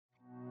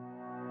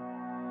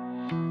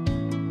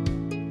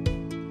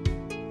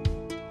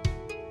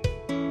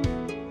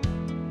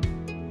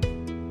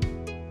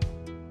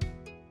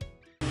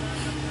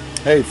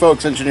Hey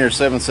folks, Engineer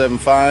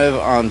 775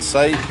 on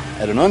site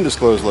at an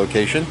undisclosed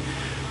location.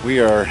 We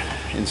are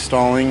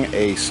installing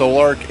a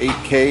Solark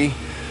 8K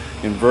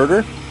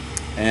inverter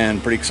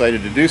and pretty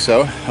excited to do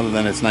so, other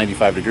than it's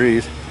 95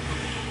 degrees.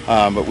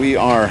 But we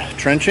are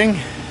trenching,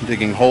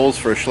 digging holes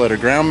for a Schledder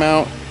ground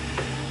mount,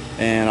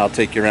 and I'll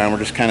take you around. We're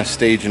just kind of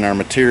staging our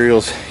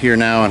materials here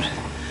now, and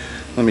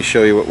let me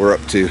show you what we're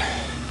up to.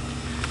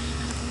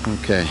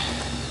 Okay,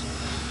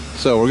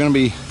 so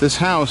this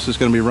house is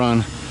going to be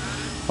run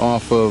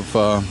off of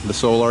the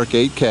Solark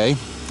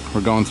 8K.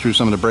 We're going through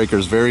some of the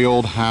breakers. Very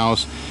old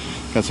house,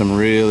 got some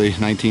really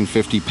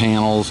 1950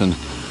 panels, and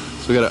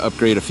so we got to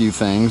upgrade a few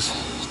things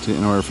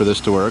in order for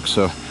this to work.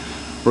 So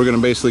we're going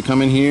to basically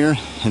come in here,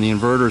 and the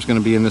inverter is going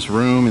to be in this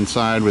room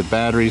inside with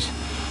batteries.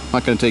 I'm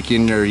not going to take you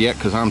in there yet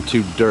because I'm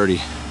too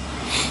dirty.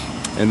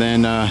 And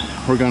then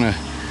we're going to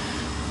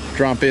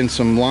drop in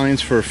some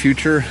lines for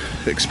future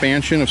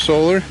expansion of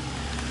solar.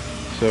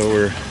 So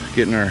we're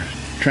getting our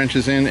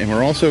trenches in, and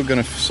we're also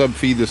going to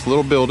subfeed this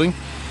little building,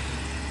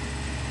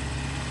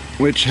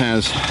 which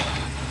has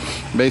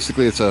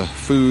basically, it's a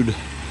food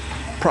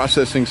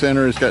processing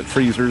center. It's got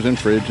freezers and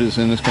fridges,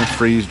 and it's going to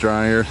freeze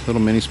dryer,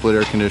 little mini split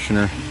air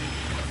conditioner.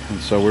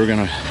 And so we're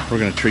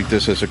gonna treat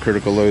this as a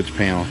critical loads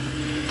panel.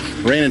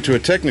 Ran into a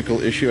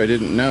technical issue. I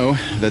didn't know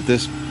that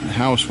this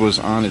house was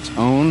on its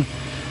own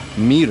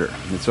meter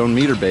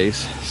base,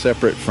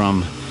 separate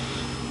from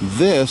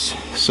this.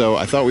 So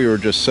I thought we were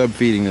just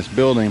subfeeding this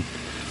building.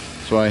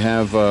 So I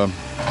have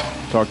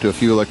talked to a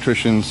few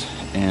electricians,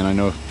 and I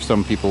know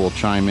some people will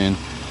chime in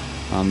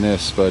on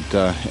this, but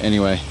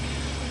anyway,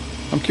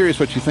 I'm curious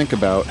what you think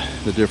about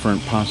the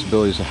different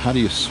possibilities of how do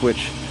you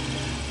switch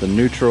the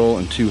neutral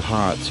and two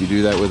hots. You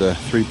do that with a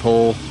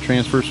 3-pole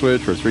transfer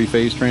switch or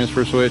 3-phase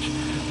transfer switch.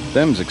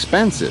 Them's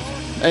expensive.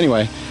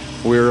 Anyway,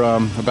 we're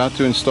about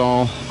to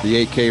install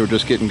the 8K. We're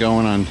just getting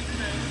going on.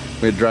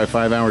 We had to drive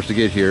 5 hours to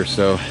get here,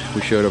 so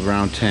we showed up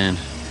around 10,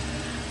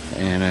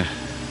 and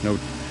no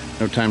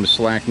time to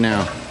slack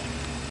now.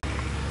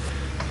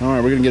 All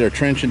right, we're gonna get our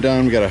trenching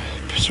done. We got a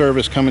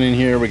service coming in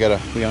here.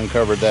 We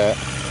uncovered that.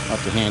 I'll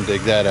have to hand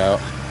dig that out.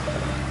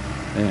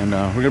 And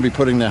we're gonna be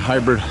putting the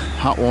hybrid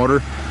hot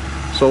water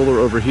solar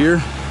over here.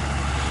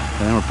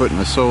 And then we're putting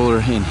the solar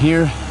in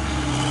here.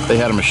 They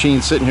had a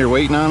machine sitting here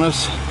waiting on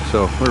us,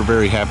 so we're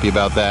very happy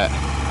about that.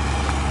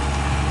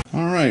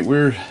 All right,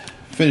 we're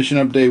finishing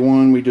up day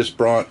one. We just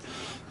brought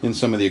in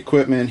some of the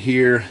equipment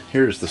here.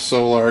 Here's the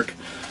Solark.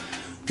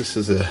 This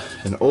is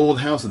an old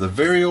house with a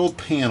very old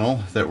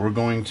panel that we're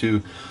going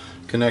to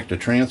connect a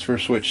transfer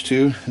switch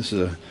to. This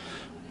is a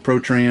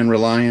Protran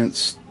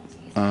Reliance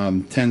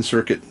 10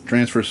 circuit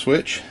transfer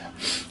switch.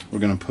 We're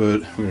going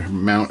to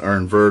mount our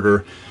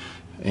inverter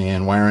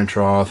and wiring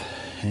trough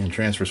and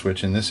transfer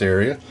switch in this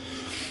area.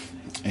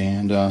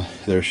 And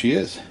there she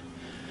is.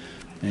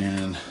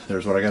 And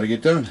there's what I got to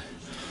get done.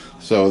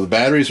 So the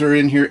batteries are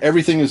in here.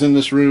 Everything is in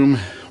this room.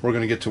 We're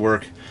going to get to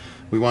work.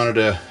 We wanted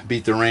to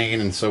beat the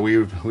rain, and so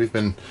we've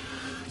been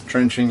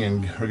trenching,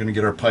 and we're going to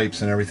get our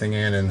pipes and everything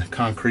in, and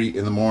concrete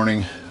in the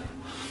morning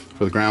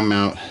for the ground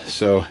mount.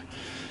 So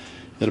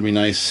it'll be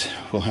nice.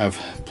 We'll have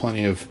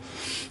plenty of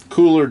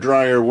cooler,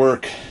 drier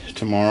work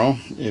tomorrow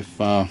if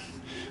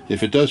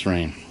it does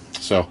rain.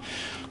 So,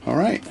 all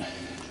right.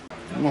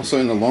 I'm also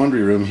in the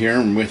laundry room here,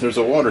 and there's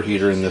a water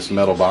heater in this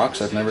metal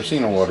box. I've never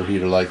seen a water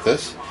heater like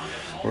this.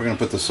 We're going to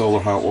put the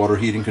solar hot water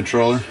heating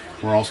controller.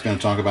 We're also going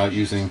to talk about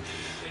using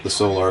the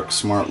Solark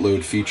Smart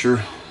Load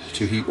feature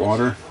to heat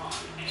water.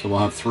 So we'll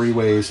have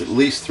at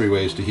least three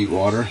ways to heat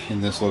water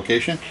in this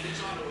location.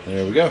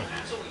 There we go.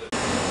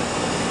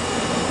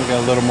 We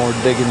got a little more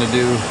digging to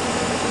do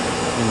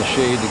in the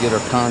shade to get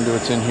our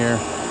conduits in here.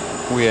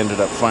 We ended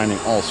up finding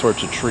all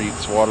sorts of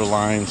treats, water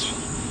lines,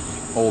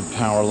 old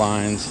power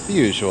lines, the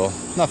usual.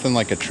 Nothing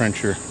like a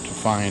trencher to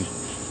find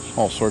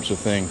all sorts of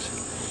things.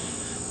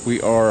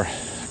 We are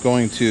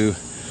going to,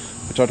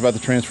 I talked about the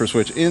transfer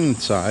switch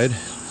inside.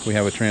 We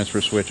have a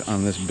transfer switch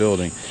on this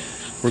building.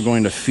 We're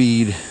going to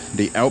feed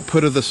the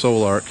output of the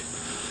Solark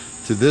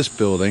to this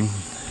building,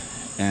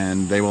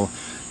 and they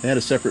had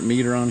a separate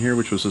meter on here,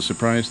 which was a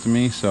surprise to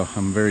me, so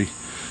I'm very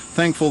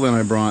thankful that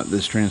I brought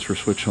this transfer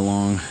switch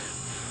along,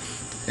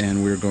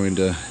 and we're going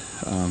to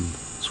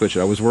switch it.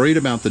 I was worried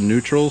about the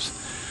neutrals,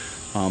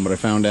 but I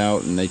found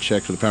out, and they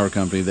checked with the power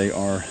company, they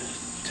are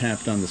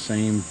tapped on the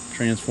same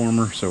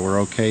transformer, so we're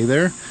okay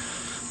there.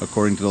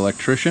 According to the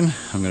electrician,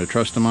 I'm going to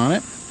trust him on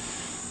it.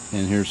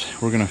 And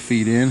we're going to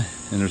feed in,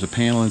 and there's a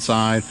panel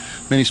inside,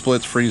 mini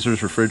splits,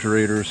 freezers,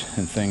 refrigerators,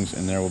 and things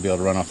in there. We'll be able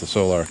to run off the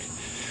Solark.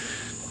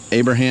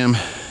 Abraham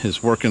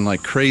is working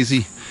like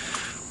crazy.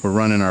 We're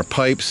running our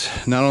pipes,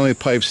 not only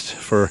pipes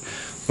for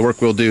the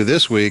work we'll do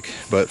this week,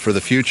 but for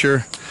the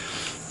future.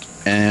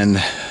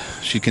 And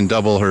she can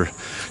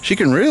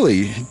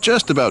really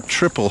just about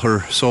triple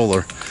her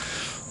solar.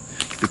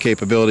 The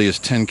capability is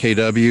 10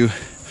 kW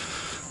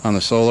on the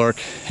Solark,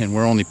 and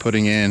we're only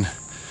putting in,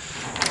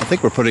 I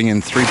think we're putting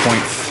in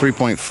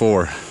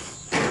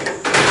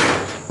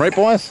 3.4. Right,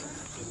 boys?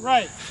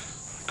 Right.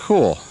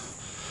 Cool.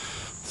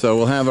 So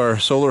we'll have our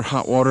solar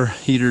hot water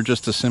heater,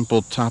 just a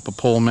simple top of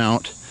pole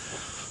mount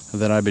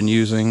that I've been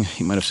using.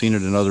 You might have seen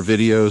it in other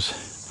videos.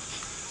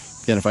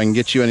 Again, if I can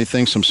get you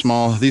anything, some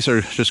small, these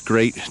are just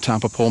great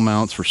top of pole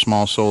mounts for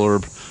small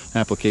solar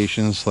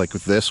applications, like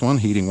with this one,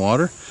 heating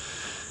water.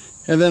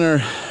 And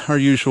then our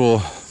usual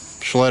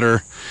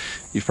shredder.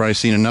 You've probably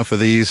seen enough of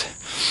these.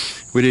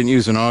 We didn't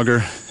use an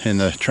auger,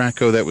 and the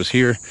Traco that was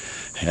here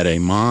had a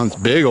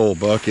big old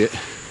bucket.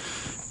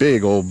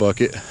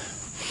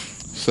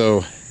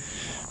 So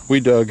we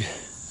dug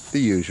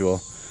the usual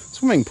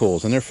swimming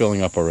pools, and they're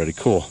filling up already.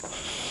 Cool.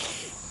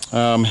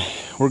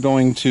 We're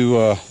going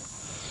to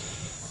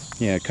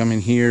come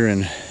in here,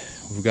 and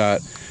we've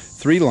got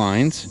 3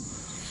 lines.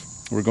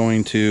 We're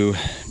going to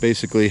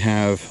basically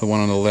have the one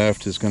on the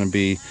left is going to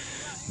be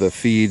the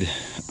feed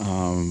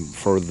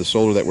for the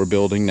solar that we're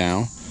building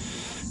now,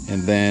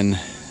 and then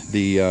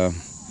the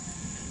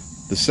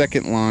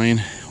second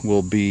line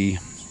will be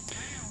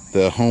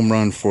the home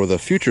run for the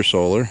future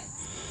solar,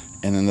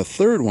 and then the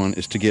third one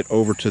is to get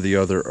over to the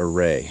other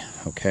array.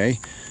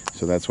 Okay,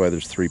 so that's why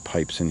there's 3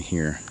 pipes in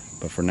here.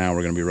 But for now,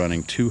 we're going to be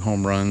running 2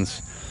 home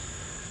runs,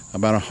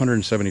 about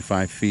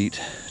 175 feet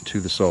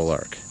to the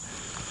Solark.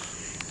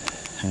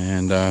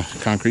 And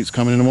concrete's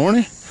coming in the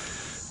morning.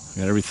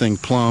 We got everything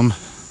plumb,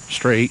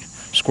 straight,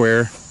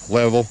 square,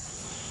 level,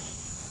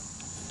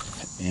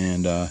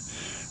 and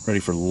ready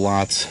for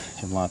lots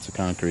and lots of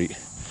concrete.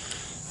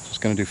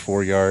 Just going to do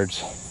 4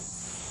 yards.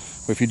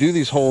 If you do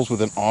these holes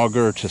with an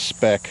auger to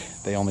spec,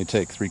 they only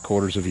take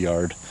 3/4 of a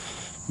yard,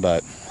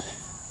 but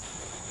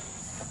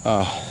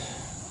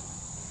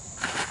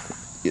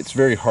it's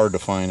very hard to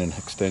find an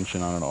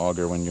extension on an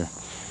auger when you're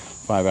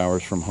 5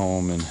 hours from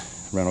home, and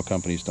rental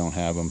companies don't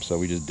have them, so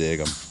we just dig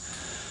them.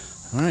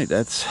 All right,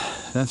 that's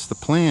the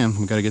plan.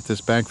 We've got to get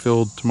this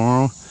backfilled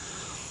tomorrow,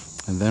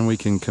 and then we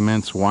can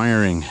commence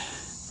wiring.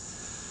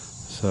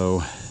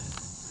 So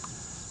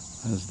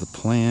that's the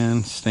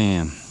plan,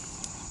 Stan.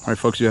 All right,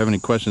 folks, if you have any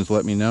questions,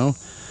 let me know.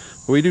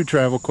 We do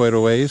travel quite a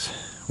ways.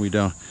 We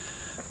don't.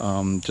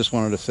 Just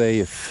wanted to say,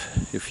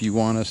 if you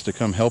want us to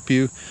come help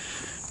you,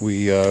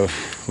 we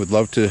would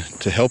love to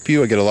help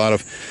you. I get a lot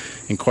of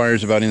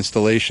inquiries about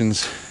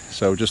installations,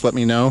 so just let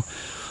me know.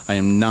 I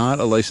am not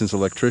a licensed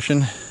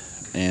electrician,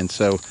 and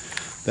so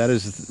that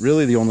is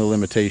really the only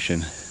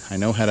limitation. I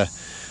know how to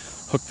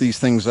hook these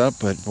things up,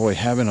 but boy,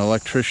 having an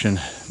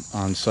electrician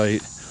on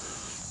site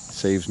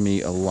saves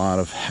me a lot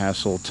of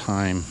hassle,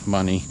 time,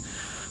 money.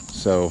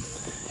 So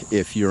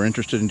if you're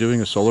interested in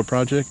doing a solar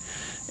project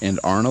and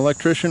are an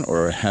electrician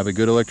or have a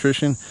good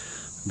electrician,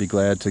 I'd be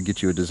glad to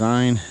get you a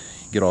design,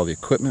 get all the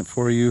equipment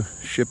for you,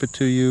 ship it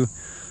to you,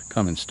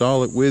 come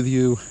install it with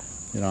you.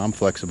 You know, I'm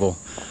flexible,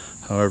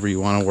 however you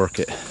want to work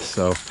it.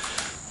 So,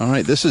 all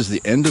right, this is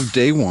the end of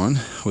day 1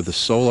 with the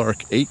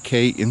Solark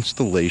 8K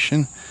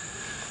installation.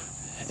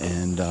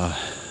 And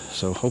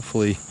so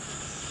hopefully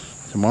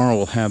tomorrow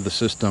we'll have the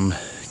system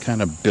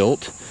kind of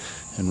built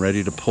and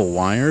ready to pull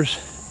wires.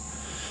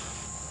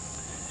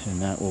 And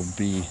that will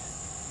be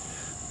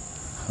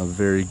a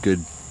very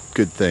good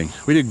thing.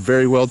 We did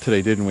very well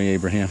today, didn't we,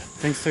 Abraham?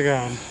 Thanks to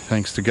God.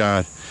 Thanks to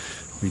God.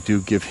 We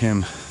do give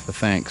him the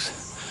thanks.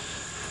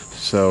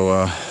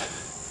 So,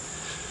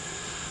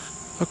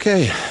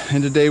 okay,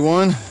 end of day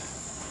 1.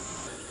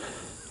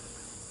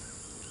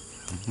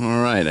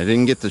 All right, I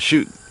didn't get to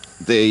shoot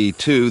day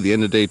 2, the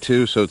end of day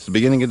 2, so it's the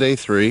beginning of day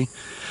 3.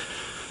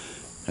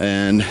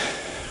 And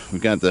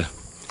we've got the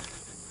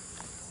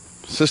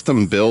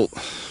system built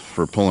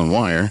for pulling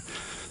wire.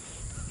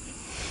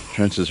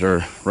 Trenches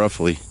are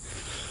roughly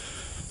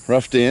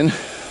roughed in,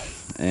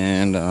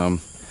 and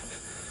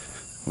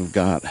we've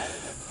got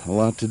a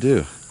lot to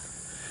do.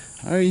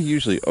 I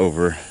usually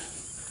over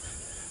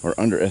or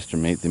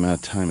underestimate the amount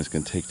of time it's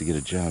going to take to get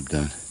a job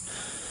done.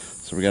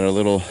 So we got our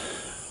little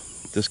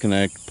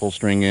disconnect, pull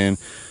string in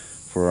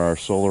for our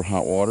solar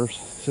hot water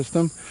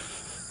system,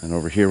 and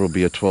over here will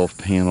be a 12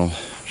 panel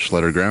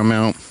shredder ground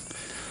mount.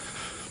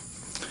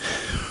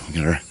 We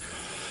got our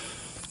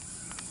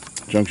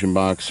junction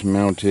box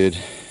mounted,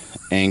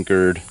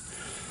 anchored,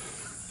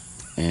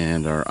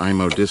 and our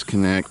IMO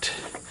disconnect,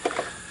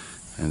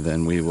 and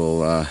then we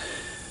will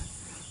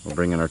we'll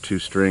bring in our 2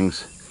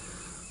 strings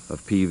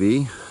of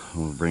PV.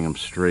 We'll bring them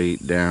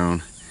straight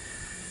down,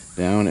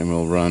 and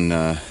we'll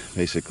run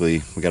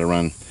basically, we got to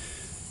run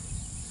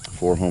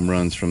 4 home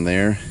runs from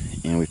there,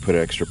 and we put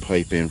extra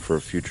pipe in for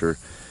a future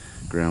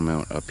ground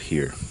mount up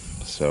here.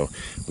 So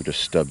we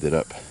just stubbed it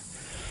up.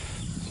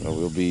 So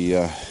we'll be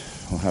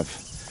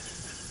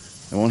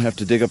I won't have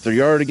to dig up their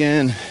yard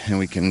again, and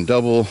we can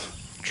double,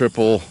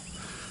 triple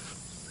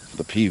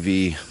the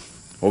PV.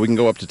 Well, we can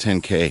go up to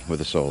 10K with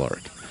a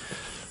Solark.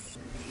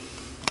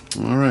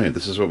 All right,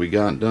 this is what we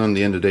got done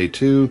the end of day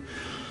 2.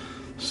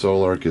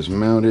 Solark is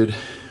mounted.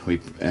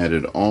 We've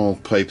added all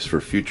pipes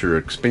for future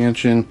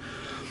expansion.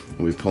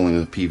 We're pulling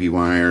the PV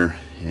wire,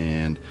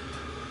 and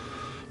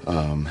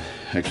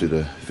actually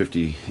the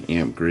 50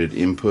 amp grid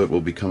input will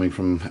be coming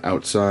from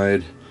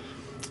outside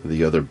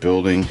the other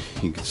building.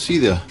 You can see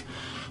the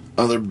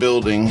other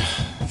building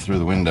through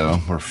the window.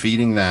 We're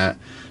feeding that,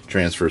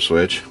 transfer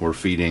switch. We're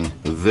feeding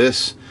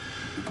this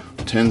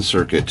 10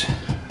 circuit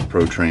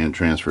ProTran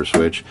transfer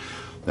switch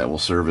that will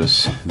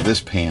service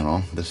this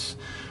panel. This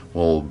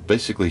will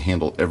basically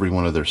handle every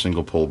one of their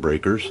single pole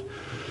breakers,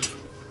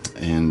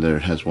 and there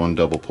has one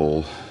double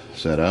pole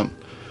set up.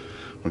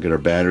 We'll get our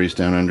batteries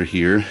down under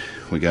here.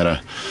 We got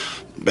a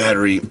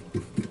battery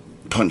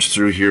punch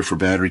through here for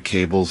battery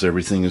cables.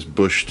 Everything is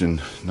bushed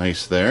and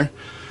nice there.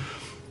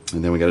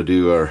 And then we got to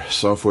do our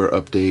software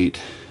update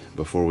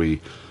before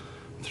we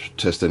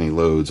test any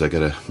loads. I got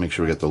to make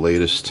sure we got the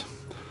latest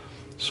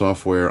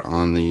software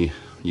on the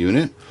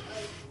unit,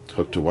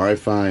 hooked to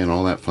Wi-Fi and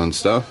all that fun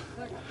stuff.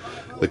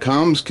 The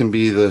comms can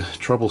be the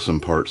troublesome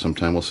part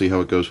sometime. We'll see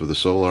how it goes with the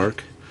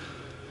Solark.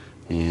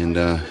 And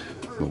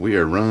but we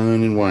are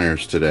running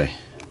wires today.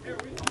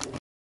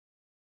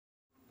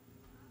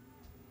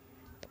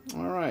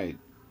 All right,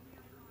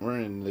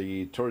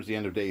 we're towards the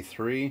end of day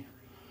 3.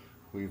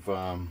 We've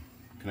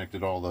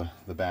connected all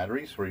the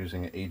batteries. We're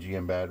using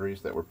AGM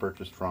batteries that were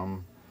purchased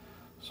from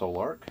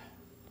Solark.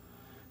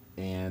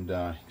 And you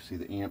can see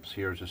the amps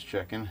here, just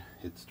checking.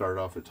 It started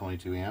off at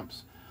 22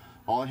 amps.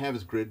 All I have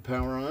is grid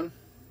power on,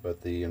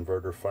 but the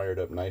inverter fired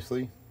up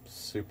nicely.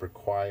 Super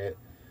quiet.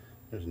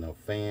 There's no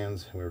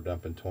fans. We were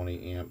dumping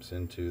 20 amps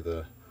into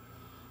the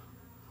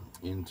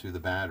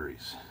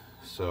batteries.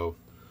 So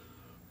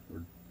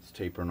we're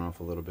tapering off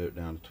a little bit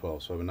down to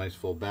 12. So I have a nice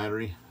full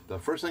battery. The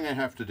first thing I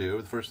have to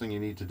do, the first thing you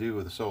need to do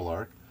with the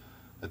Solark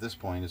at this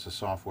point is a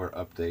software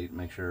update.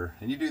 Make sure,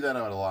 and you do that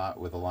a lot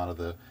with a lot of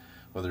the,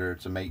 whether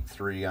it's a Mate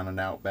 3 on an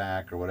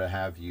Outback or what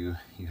have you,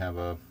 you have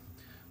to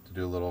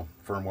do a little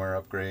firmware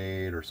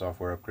upgrade or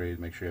software upgrade.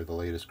 Make sure you have the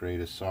latest,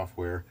 greatest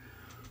software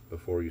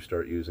before you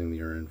start using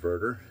your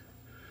inverter.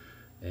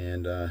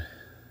 And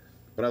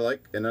but I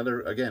like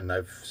again,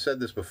 I've said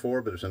this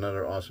before, but there's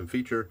another awesome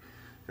feature.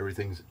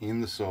 Everything's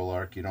in the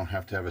Solark. You don't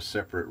have to have a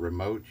separate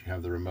remote. You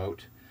have the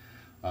remote.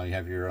 You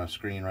have your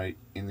screen right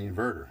in the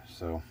inverter.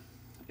 So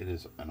it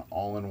is an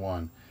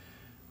all-in-one.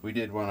 We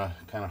did want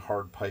to kind of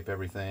hard pipe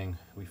everything.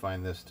 We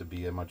find this to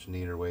be a much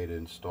neater way to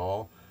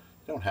install.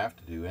 You don't have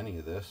to do any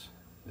of this.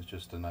 It's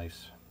just a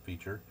nice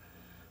feature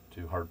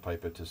to hard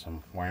pipe it to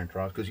some wire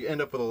troughs, because you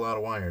end up with a lot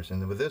of wires.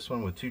 And with this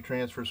one, with 2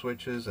 transfer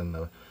switches and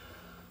the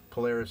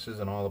Polarises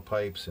and all the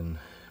pipes, and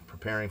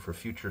preparing for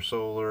future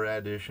solar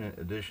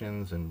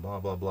additions and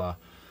blah blah blah,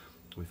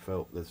 we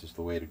felt this is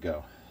the way to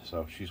go.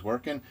 So she's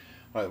working.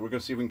 All right, we're going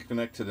to see if we can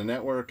connect to the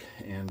network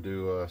and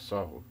do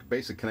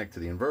basically connect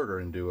to the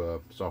inverter and do a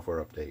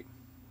software update.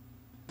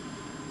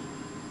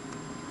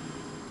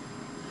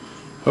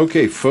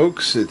 Okay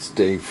folks, it's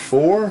day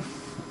 4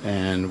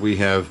 and we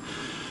have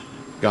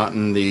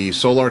gotten the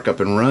Solark up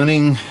and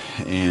running,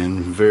 and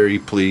very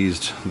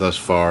pleased thus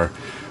far. I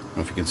don't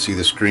know if you can see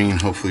the screen.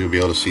 Hopefully you'll be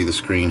able to see the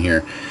screen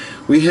here.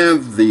 We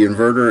have the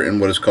inverter in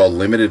what is called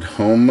limited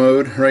home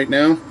mode right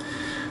now,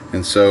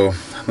 and so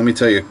let me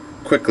tell you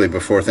quickly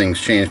before things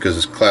change,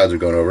 because the clouds are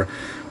going over.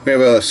 We have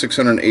a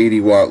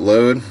 680 watt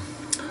load.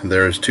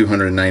 There's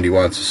 290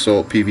 watts of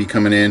solar PV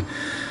coming in,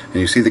 and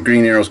you see the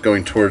green arrows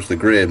going towards the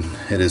grid.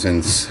 It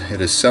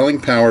is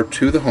selling power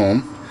to the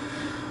home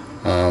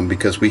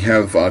because we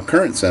have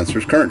current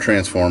sensors, current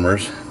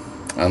transformers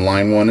on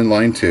line 1 and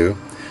line 2.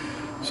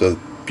 So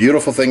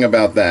beautiful thing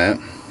about that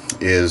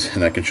is,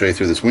 and I can show you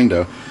through this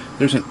window,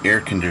 there's an air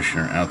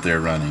conditioner out there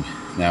running.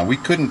 Now we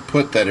couldn't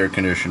put that air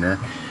conditioner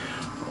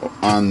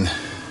on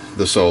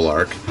the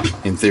Solark.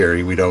 In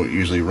theory, we don't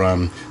usually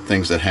run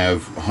things that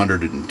have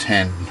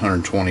 110,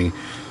 120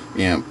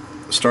 amp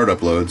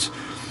startup loads.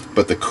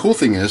 But the cool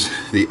thing is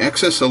the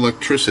excess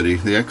electricity,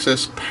 the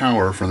excess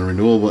power from the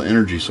renewable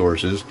energy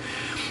sources,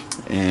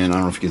 and I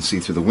don't know if you can see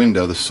through the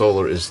window, the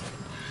solar is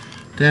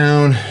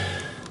down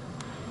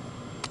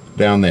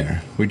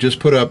there. We just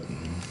put up,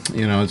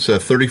 you know, it's a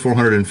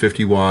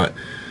 3450 watt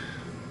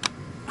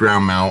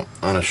ground mount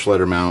on a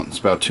Schledder mount. It's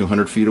about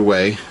 200 feet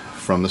away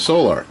from the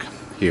Solark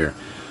here.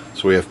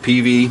 So we have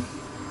PV.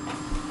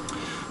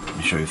 Let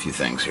me show you a few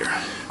things here.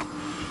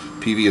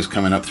 PV is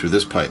coming up through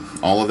this pipe.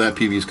 All of that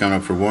PV is coming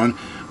up for one.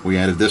 We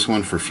added this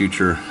one for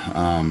future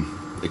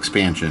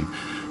expansion.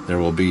 There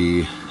will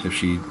be,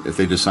 if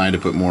they decide to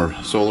put more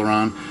solar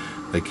on,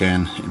 they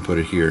can, and put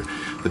it here.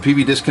 The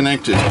PV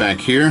disconnect is back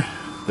here.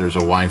 There's a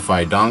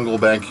Wi-Fi dongle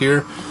back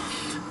here,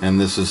 and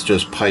this is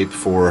just pipe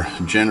for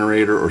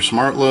generator or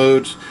smart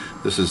loads.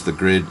 This is the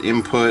grid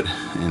input,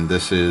 and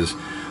this is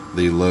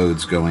the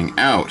loads going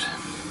out.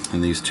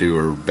 And these two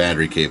are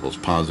battery cables,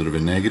 positive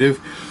and negative.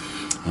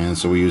 And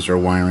so we used our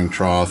wiring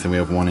trough, and we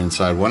have one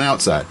inside, one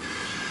outside.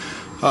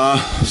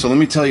 So let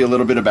me tell you a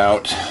little bit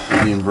about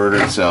the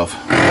inverter itself.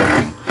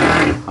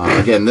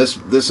 Again, this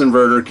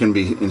inverter can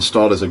be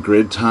installed as a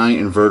grid tie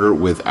inverter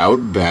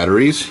without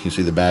batteries. You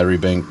see the battery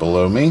bank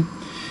below me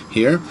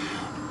here.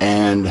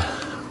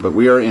 But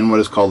we are in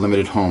what is called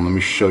limited home. Let me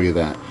show you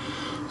that.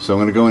 So I'm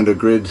going to go into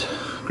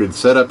grid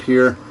setup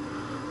here,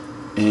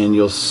 and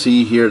you'll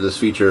see here this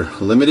feature,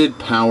 limited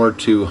power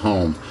to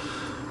home.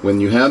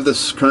 When you have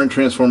this current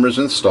transformers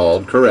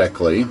installed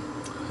correctly,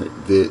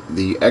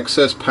 the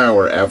excess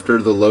power after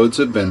the loads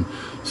have been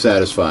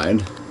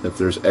satisfied if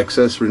there's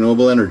excess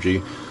renewable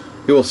energy,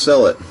 it will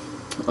sell it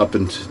up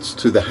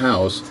into the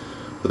house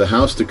for the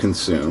house to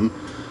consume.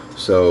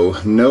 So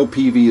no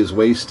PV is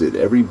wasted.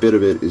 Every bit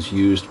of it is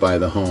used by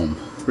the home.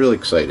 Really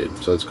excited.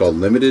 So it's called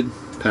limited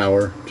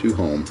power to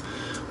home.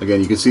 Again,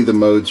 you can see the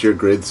modes here.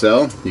 Grid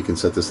cell. You can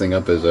set this thing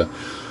up as a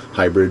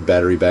hybrid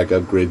battery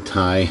backup grid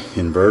tie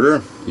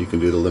inverter. You can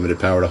do the limited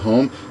power to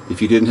home.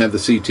 If you didn't have the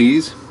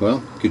CTs,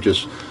 well, you could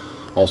just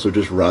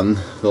run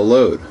the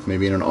load.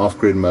 Maybe in an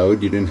off-grid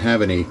mode, you didn't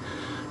have any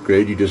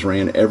grid, you just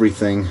ran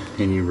everything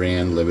and you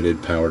ran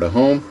limited power to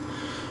home.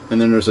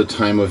 And then there's a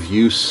time of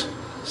use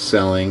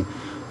selling.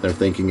 They're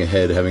thinking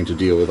ahead, having to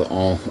deal with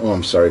all, oh,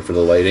 I'm sorry for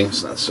the lighting,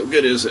 it's not so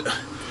good, is it?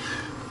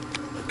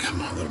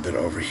 Come on, a little bit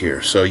over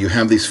here. So you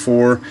have these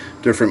 4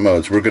 different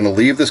modes. We're going to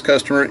leave this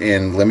customer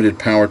in limited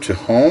power to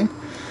home.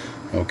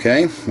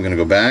 Okay, I'm going to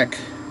go back,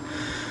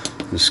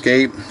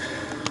 escape.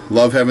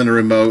 Love having a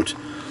remote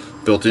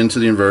built into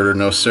the inverter,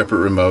 no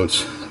separate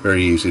remotes,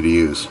 very easy to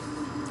use.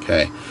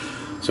 Okay,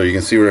 so you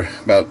can see we're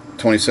about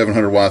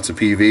 2,700 watts of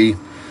PV.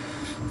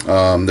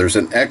 There's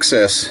an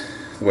excess,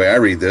 the way I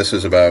read this,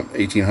 is about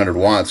 1,800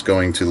 watts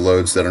going to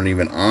loads that aren't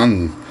even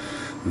on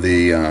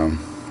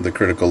the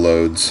critical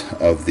loads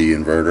of the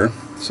inverter.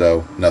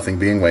 So nothing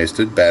being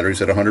wasted. Batteries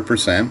at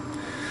 100%.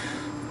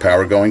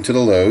 Power going to the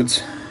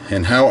loads.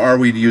 And how are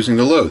we using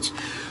the loads?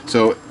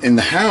 So in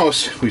the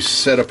house, we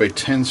set up a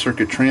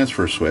 10-circuit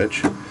transfer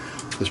switch,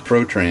 this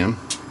ProTram,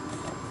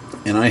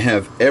 and I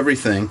have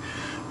everything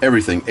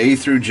A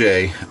through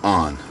J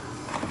on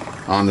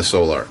the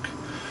Solark.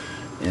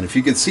 And if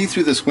you can see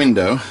through this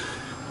window,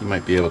 you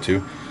might be able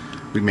to.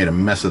 We made a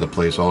mess of the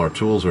place, all our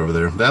tools over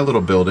there. That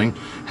little building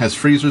has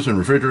freezers and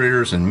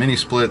refrigerators and mini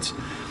splits,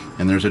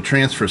 and there's a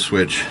transfer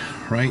switch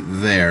right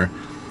there.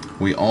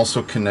 We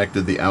also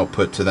connected the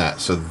output to that.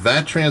 So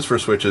that transfer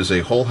switch is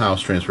a whole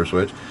house transfer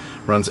switch,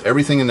 runs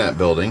everything in that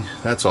building.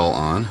 That's all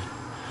on.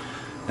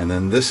 And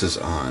then this is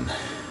on.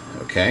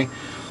 Okay?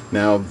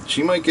 Now,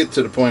 she might get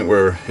to the point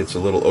where it's a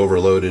little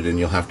overloaded and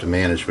you'll have to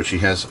manage, but she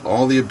has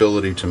all the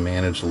ability to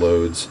manage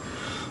loads.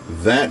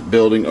 That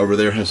building over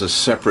there has a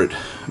separate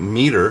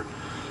meter.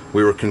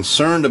 We were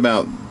concerned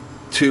about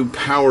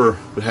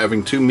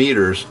having 2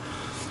 meters,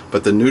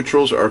 but the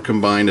neutrals are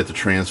combined at the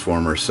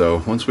transformer.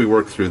 So once we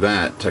worked through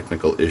that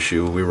technical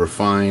issue, we were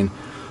fine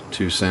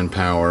to send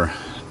power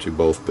to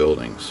both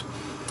buildings.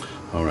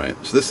 All right,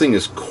 so this thing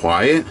is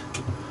quiet.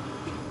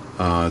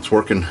 It's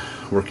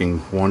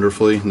working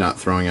wonderfully, not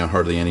throwing out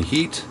hardly any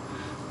heat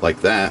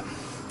like that.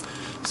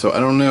 So I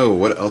don't know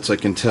what else I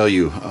can tell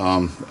you.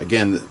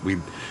 Again,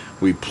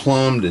 we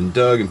plumbed and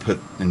dug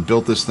and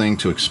built this thing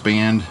to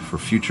expand for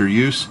future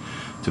use,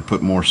 to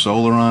put more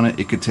solar on it.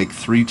 It could take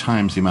 3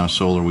 times the amount of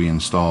solar we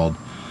installed.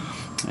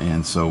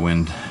 And so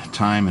when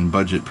time and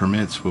budget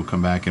permits, we'll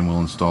come back and we'll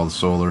install the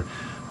solar.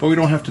 But we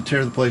don't have to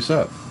tear the place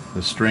up.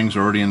 The strings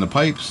are already in the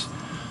pipes,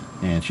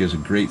 and she has a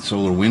great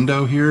solar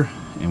window here,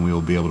 and we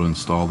will be able to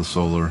install the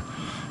solar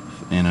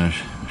in a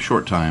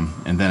short time.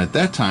 And then at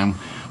that time,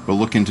 we'll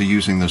look into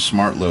using the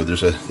smart load.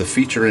 There's the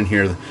feature in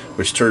here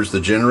which turns the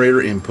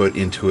generator input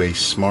into a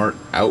smart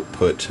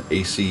output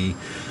AC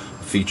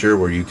feature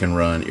where you can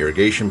run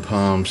irrigation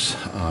pumps,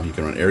 you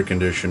can run air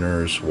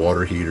conditioners,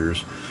 water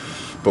heaters.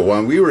 But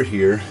while we were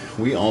here,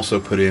 we also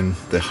put in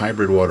the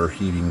hybrid water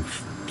heating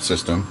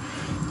system.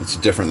 It's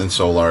different than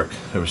Solark.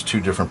 There was 2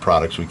 different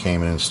products we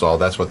came and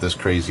installed. That's what this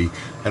crazy,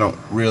 I don't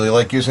really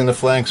like using the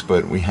flex,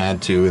 but we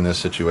had to in this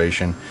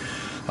situation.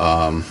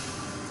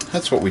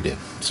 That's what we did.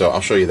 So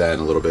I'll show you that in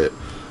a little bit.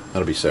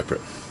 That'll be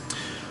separate.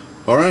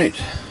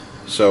 Alright,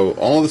 so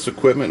all this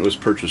equipment was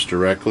purchased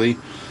directly,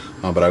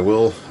 but I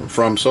will,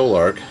 from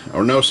Solark,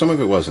 or no, some of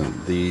it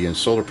wasn't. The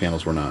solar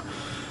panels were not.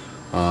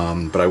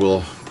 But I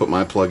will put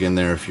my plug in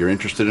there. If you're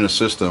interested in a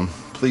system,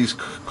 please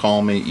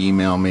call me,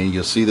 email me.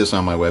 You'll see this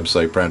on my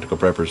website,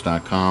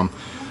 practicalpreppers.com,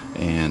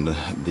 and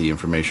the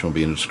information will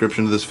be in the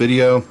description of this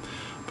video.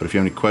 But if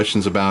you have any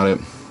questions about it,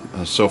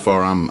 so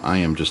far I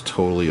am just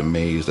totally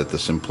amazed at the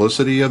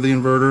simplicity of the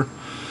inverter,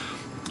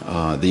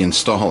 the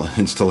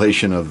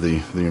installation of the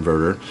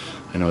inverter.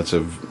 I know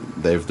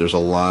there's a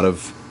lot of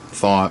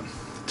thought,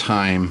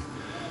 time,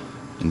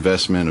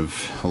 investment,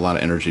 of a lot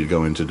of energy to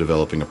go into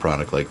developing a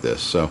product like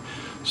this.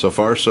 So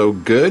far so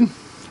good.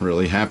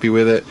 Really happy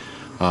with it.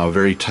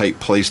 Very tight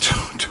place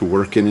to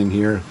work in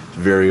here.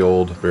 Very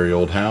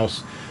old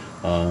house.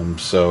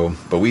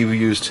 But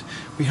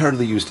we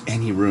hardly used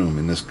any room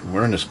in this.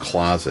 We're in this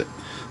closet.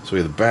 So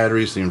we have the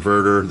batteries, the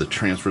inverter, the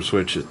transfer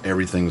switch.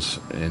 Everything's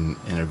in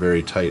a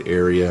very tight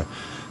area,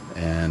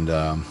 and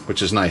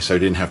which is nice. I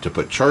didn't have to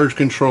put charge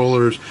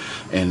controllers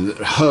and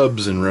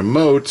hubs and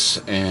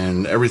remotes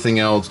and everything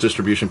else,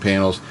 distribution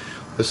panels.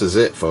 This is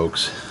it,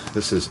 folks.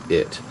 This is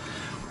it.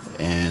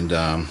 And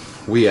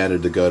we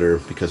added the gutter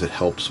because it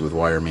helps with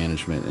wire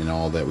management and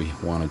all that we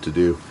wanted to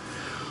do.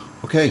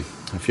 Okay,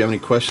 if you have any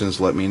questions,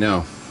 let me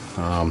know.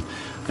 I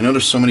know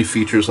there's so many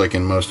features like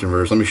in most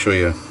inverters. Let me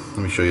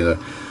show you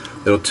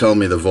it'll tell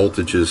me the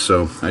voltages.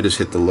 So I just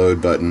hit the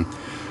load button.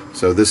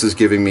 So this is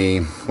giving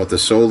me what the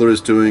solar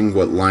is doing,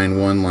 what line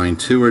 1, line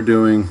 2 are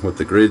doing, what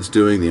the grid's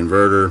doing, the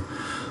inverter,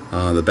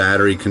 the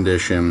battery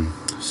condition.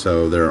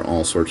 So there are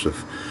all sorts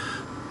of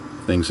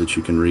things that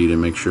you can read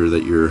and make sure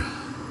that your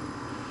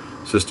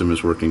system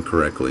is working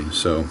correctly.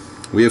 So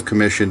we have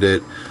commissioned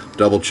it,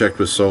 double checked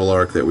with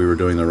Solark that we were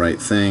doing the right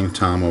thing.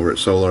 Tom over at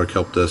Solark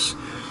helped us,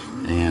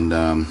 and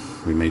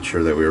we made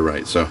sure that we were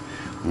right. So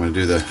I'm going to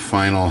do the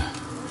final,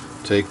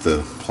 take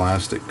the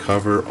plastic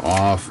cover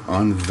off,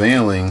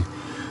 unveiling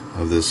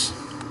of this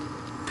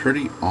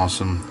pretty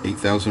awesome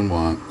 8,000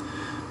 watt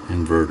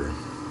inverter.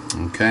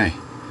 Okay,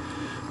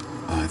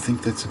 I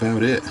think that's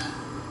about it.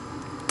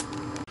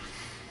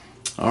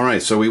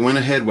 Alright, so we went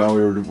ahead, while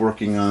we were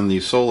working on the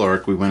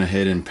Solark, we went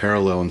ahead and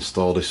parallel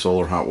installed a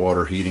solar hot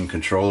water heating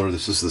controller.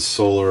 This is the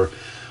solar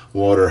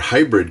water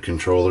hybrid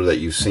controller that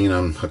you've seen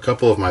on a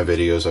couple of my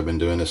videos. I've been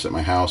doing this at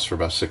my house for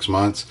about 6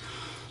 months.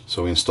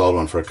 So we installed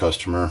one for a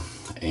customer,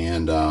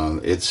 and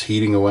it's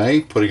heating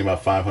away, putting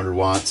about 500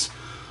 watts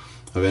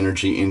of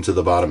energy into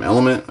the bottom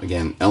element.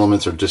 Again,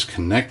 elements are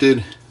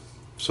disconnected,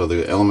 so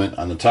the element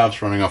on the top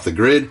is running off the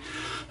grid,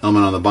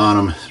 element on the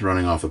bottom is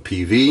running off of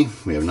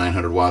PV. We have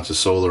 900 watts of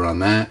solar on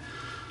that,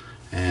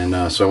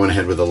 and so I went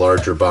ahead with a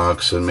larger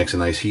box and makes a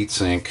nice heat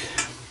sink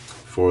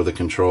for the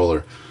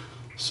controller.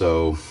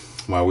 So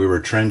while we were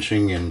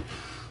trenching and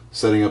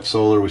setting up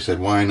solar, we said,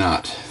 why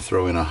not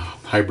throw in a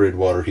hybrid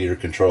water heater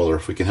controller?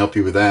 If we can help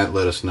you with that,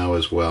 let us know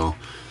as well.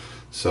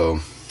 So,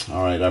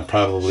 all right, I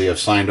probably have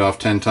signed off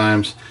 10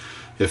 times.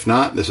 If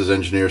not, this is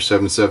Engineer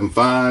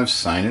 775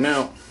 signing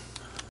out.